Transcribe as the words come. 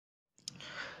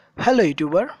Hello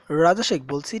YouTuber, রাজা শেখ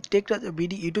বলছি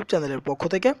TechRazaBd YouTube চ্যানেলের পক্ষ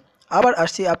থেকে। আবার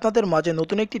আসছি আপনাদের মাঝে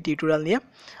নতুন একটি টিউটোরিয়াল নিয়ে।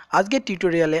 আজকের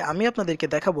টিউটোরিয়ালে আমি আপনাদেরকে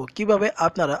দেখাবো কিভাবে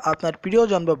আপনারা আপনার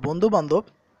প্রিয়জন বা বন্ধু বান্ধব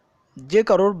যে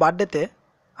কারোর বার্থডেতে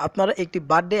আপনারা একটি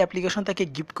বার্থডে অ্যাপ্লিকেশন তাকে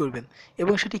গিফট করবেন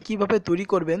এবং সেটি কিভাবে তৈরি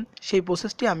করবেন সেই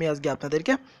প্রসেসটি আমি আজকে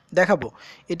আপনাদেরকে দেখাবো।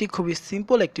 এটি খুবই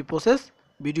সিম্পল একটি প্রসেস।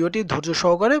 ভিডিওটি ধৈর্য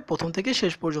সহকারে প্রথম থেকে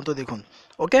শেষ পর্যন্ত দেখুন।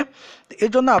 ওকে,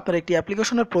 এর জন্য আপনার একটি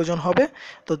অ্যাপ্লিকেশনের প্রয়োজন হবে।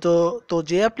 তো তো তো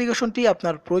যে অ্যাপ্লিকেশনটি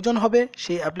আপনার প্রয়োজন হবে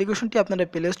সেই অ্যাপ্লিকেশনটি আপনারা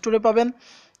প্লে স্টোরে পাবেন।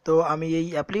 তো আমি এই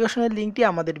অ্যাপ্লিকেশনের লিঙ্কটি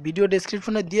আমাদের ভিডিও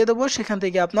ডেসক্রিপশনে দিয়ে দেবো, সেখান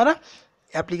থেকে আপনারা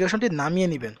অ্যাপ্লিকেশনটি নামিয়ে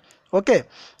নেবেন। ওকে,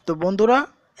 তো বন্ধুরা,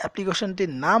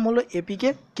 অ্যাপ্লিকেশনটির নাম হলো এপিকে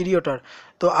ক্রিয়েটর।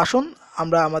 তো আসুন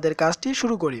আমরা আমাদের কাজটি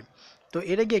শুরু করি। তো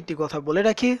এর আগে একটি কথা বলে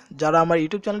রাখি, যারা আমার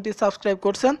ইউটিউব চ্যানেলটি সাবস্ক্রাইব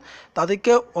করছেন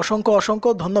তাদেরকে অসংখ্য অসংখ্য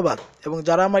ধন্যবাদ, এবং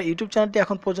যারা আমার ইউটিউব চ্যানেলটি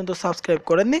এখন পর্যন্ত সাবস্ক্রাইব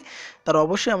করেননি তারা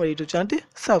অবশ্যই আমার ইউটিউব চ্যানেলটি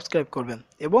সাবস্ক্রাইব করবেন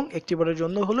এবং একটিবারের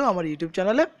জন্য হলেও আমার ইউটিউব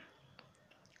চ্যানেলে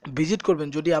ভিজিট করবেন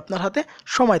যদি আপনার হাতে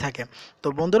সময় থাকে। তো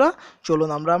বন্ধুরা, চলুন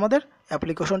আমরা আমাদের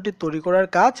অ্যাপ্লিকেশনটি তৈরি করার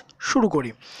কাজ শুরু করি।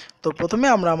 তো প্রথমে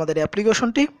আমরা আমাদের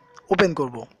অ্যাপ্লিকেশনটি ওপেন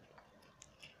করব।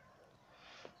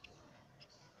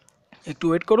 একটু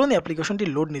ওয়েট করুন, অ্যাপ্লিকেশনটি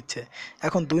লোড নিচ্ছে।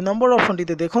 এখন 2 নম্বর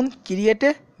অপশনটিতে দেখুন ক্রিয়েট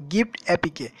এ গিফট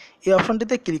অ্যাপিকে, এই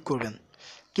অপশনটিতে ক্লিক করবেন।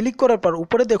 ক্লিক করার পর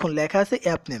উপরে দেখুন লেখা আছে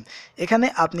অ্যাপ নেম। এখানে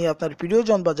আপনি আপনার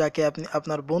প্রিয়জন বা যাকে আপনি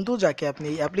আপনার বন্ধু যাকে আপনি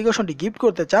এই অ্যাপ্লিকেশনটি গিফট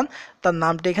করতে চান তার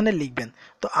নামটা এখানে লিখবেন।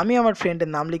 তো আমি আমার ফ্রেন্ডের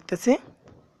নাম লিখতেছি।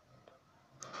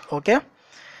 ওকে,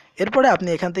 এরপরে আপনি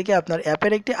এখান থেকে আপনার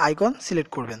অ্যাপের একটি আইকন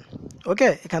সিলেক্ট করবেন। ওকে,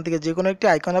 এখান থেকে যে কোনো একটি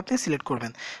আইকন আপনি সিলেক্ট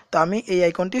করবেন। তো আমি এই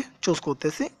আইকনটি চুজ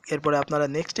করতেছি। এরপরে আপনারা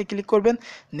নেক্সটে ক্লিক করবেন।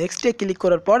 নেক্সটে ক্লিক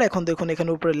করার পর এখন দেখুন এখানে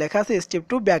উপরে লেখা আছে স্টেপ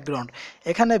টু ব্যাকগ্রাউন্ড।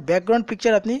 এখানে ব্যাকগ্রাউন্ড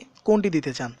পিকচার আপনি কোনটি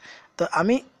দিতে চান, তো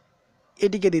আমি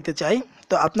এটিকে দিতে চাই।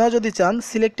 তো আপনারা যদি চান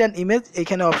সিলেক্ট অ্যান ইমেজ,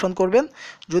 এখানে অপশন করবেন।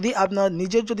 যদি আপনার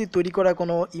নিজের যদি তৈরি করা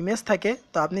কোনো ইমেজ থাকে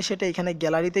তো আপনি সেটা এখানে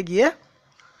গ্যালারিতে গিয়ে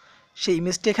সেই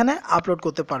ইমেজটি এখানে আপলোড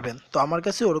করতে পারবেন। তো আমার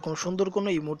কাছে ওরকম সুন্দর কোনো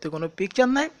এই মুহূর্তে কোনো পিকচার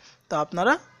নাই। তো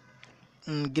আপনারা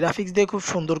গ্রাফিক্স দিয়ে খুব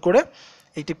সুন্দর করে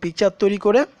একটি পিকচার তৈরি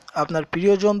করে আপনার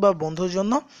প্রিয়জন বা বন্ধুর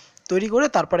জন্য তৈরি করে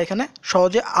তারপর এখানে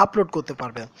সহজে আপলোড করতে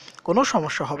পারবেন, কোনো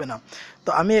সমস্যা হবে না। তো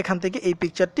আমি এখান থেকে এই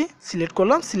পিকচারটি সিলেক্ট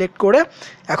করলাম। সিলেক্ট করে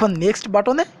এখন নেক্সট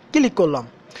বাটনে ক্লিক করলাম।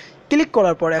 ক্লিক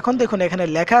করার পর এখন দেখুন এখানে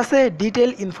লেখা আছে ডিটেল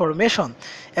ইনফরমেশন।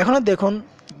 এখানে দেখুন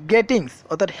গ্রেটিংস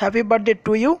অর্থাৎ হ্যাপি বার্থডে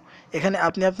টু ইউ। এখানে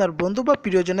আপনি আপনার বন্ধু বা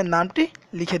প্রিয়জনের নামটি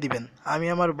লিখে দিবেন। আমি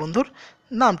আমার বন্ধুর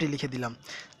নামটি লিখে দিলাম।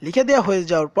 লিখে দেওয়া হয়ে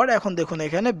যাওয়ার পর এখন দেখুন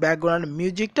এখানে ব্যাকগ্রাউন্ড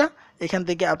মিউজিকটা এখান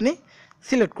থেকে আপনি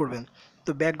সিলেক্ট করবেন। তো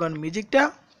ব্যাকগ্রাউন্ড মিউজিকটা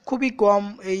খুবই কম,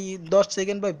 এই 10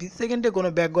 সেকেন্ড বা 20 সেকেন্ডে কোনো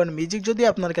ব্যাকগ্রাউন্ড মিউজিক যদি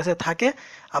আপনার কাছে থাকে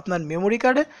আপনার মেমোরি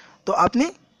কার্ডে, তো আপনি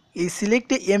এই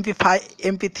সিলেক্টে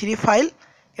MP3 ফাইল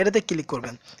এটাতে ক্লিক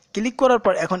করবেন। ক্লিক করার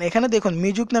পর এখন এখানে দেখুন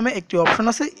মিউজিক নামে একটি অপশন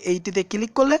আছে, এইটিতে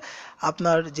ক্লিক করলে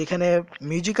আপনার যেখানে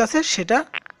মিউজিক আছে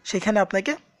সেখানে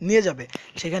আপনাকে নিয়ে যাবে।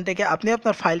 সেখান থেকে আপনি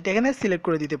আপনার ফাইলটা এখানে সিলেক্ট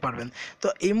করে দিতে পারবেন। তো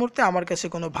এই মুহূর্তে আমার কাছে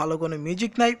ভালো কোনো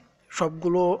মিউজিক নাই,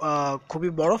 সবগুলো খুবই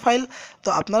বড় ফাইল। তো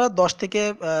আপনারা 10 থেকে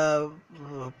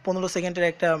 15 সেকেন্ডের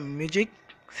একটা মিউজিক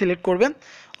সিলেক্ট করবেন।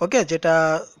 ওকে, যেটা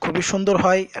খুবই সুন্দর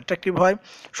হয়, অ্যাট্রাকটিভ হয়,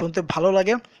 শুনতে ভালো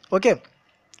লাগে। ওকে,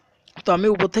 তো আমি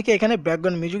উপর থেকে এখানে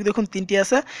ব্যাকগ্রাউন্ড মিউজিক দেখুন 3টি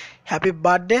আছে, happy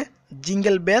birthday,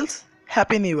 jingle bells,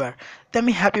 happy new year. তো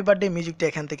আমি হ্যাপি বার্থডে মিউজিকটা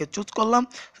এখান থেকে চুজ করলাম।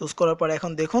 চুজ করার পর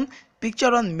এখন দেখুন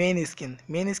পিকচার অন মেইন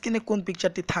স্ক্রিনে কোন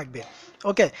পিকচারটি থাকবে।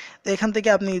 ওকে, তো এখান থেকে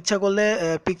আপনি ইচ্ছা করলে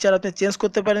পিকচার আপনি চেঞ্জ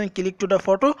করতে পারেন। Click to the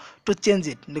photo to change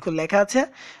it, দেখুন লেখা আছে।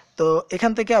 তো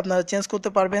এখান থেকে আপনারা চেঞ্জ করতে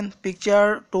পারবেন picture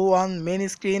two on main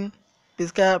screen,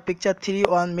 picture 3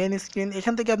 on main screen.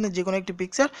 এখান থেকে আপনি যে কোনো একটি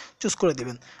পিকচার চুজ করে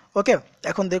দেবেন। ওকে,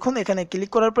 এখন দেখুন এখানে ক্লিক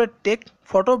করার পরে টেক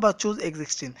ফটো বা চুজ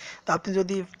এক্সিস্টিং। তো আপনি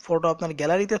যদি ফটো আপনার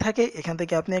গ্যালারিতে থাকে এখান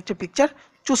থেকে আপনি একটা পিকচার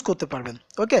চুজ করতে পারবেন।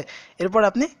 ওকে, এরপর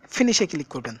আপনি ফিনিশে ক্লিক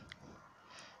করবেন।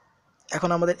 এখন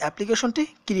আমাদের অ্যাপ্লিকেশনটি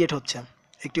ক্রিয়েট হচ্ছে,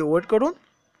 একটু ওয়েট করুন।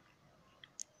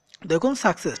 দেখুন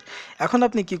সাকসেস। এখন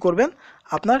আপনি কি করবেন,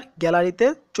 আপনার গ্যালারিতে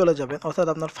চলে যাবেন, অর্থাৎ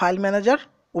আপনার ফাইল ম্যানেজার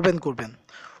ওপেন করবেন।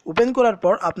 ওপেন করার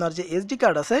পর আপনার যে এসডি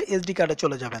কার্ড আছে এসডি কার্ডে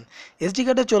চলে যাবেন। এসডি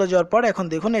কার্ডে চলে যাওয়ার পর এখন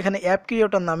দেখুন এখানে অ্যাপ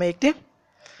ক্রিয়েটর নামে একটি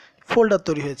ফোল্ডার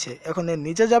তৈরি হয়েছে। এখন এর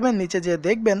নিচে যাবেন, নিচে যেয়ে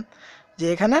দেখবেন যে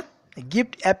এখানে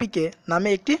গিফট অ্যাপিকে নামে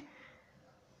একটি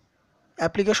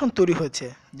অ্যাপ্লিকেশন তৈরি হয়েছে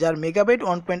যার মেগাবাইট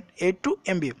 1.82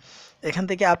 MB। এখান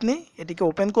থেকে আপনি এটিকে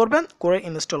ওপেন করবেন, করে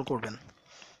ইনস্টল করবেন।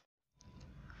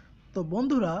 তো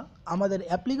বন্ধুরা, আমাদের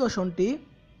অ্যাপ্লিকেশনটি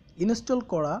ইনস্টল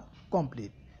করা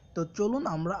কমপ্লিট। তো চলুন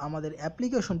আমরা আমাদের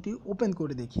অ্যাপ্লিকেশনটি ওপেন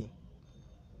করে দেখি।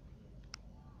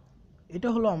 এটা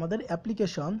হলো আমাদের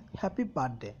অ্যাপ্লিকেশন হ্যাপি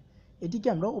বার্থডে। এটিকে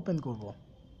আমরা ওপেন করব।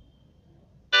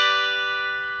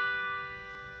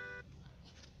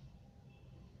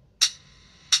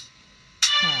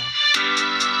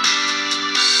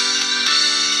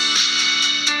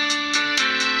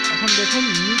 দেখুন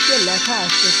নিচে লেখা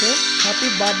আসতেছে হ্যাপি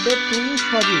বার্থডে টু ইউ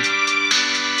সজীব।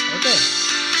 ওকে,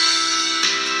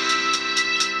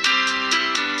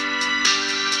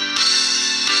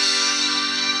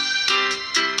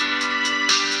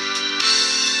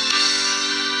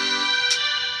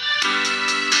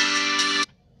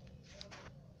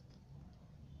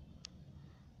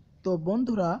 তো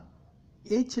বন্ধুরা,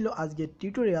 এই ছিল আজকের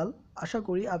টিউটোরিয়াল। আশা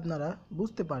করি আপনারা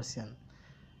বুঝতে পারছেন।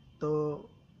 তো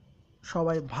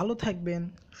সবাই ভালো থাকবেন,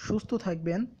 সুস্থ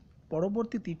থাকবেন।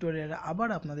 পরবর্তী টিউটোরিয়ালে আবার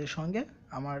আপনাদের সঙ্গে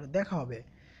আমার দেখা হবে।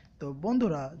 তো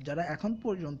বন্ধুরা, যারা এখন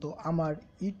পর্যন্ত আমার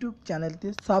ইউটিউব চ্যানেলটি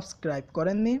সাবস্ক্রাইব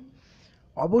করেননি,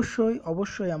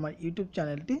 অবশ্যই আমার ইউটিউব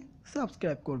চ্যানেলটি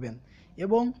সাবস্ক্রাইব করবেন।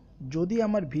 এবং যদি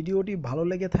আমার ভিডিওটি ভালো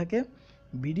লেগে থাকে,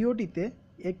 ভিডিওটিতে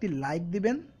একটি লাইক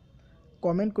দিবেন,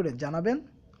 কমেন্ট করে জানাবেন,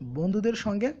 বন্ধুদের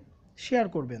সঙ্গে শেয়ার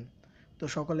করবেন। তো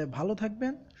সকলে ভালো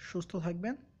থাকবেন, সুস্থ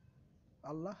থাকবেন।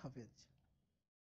 আল্লাহ হাফেজ।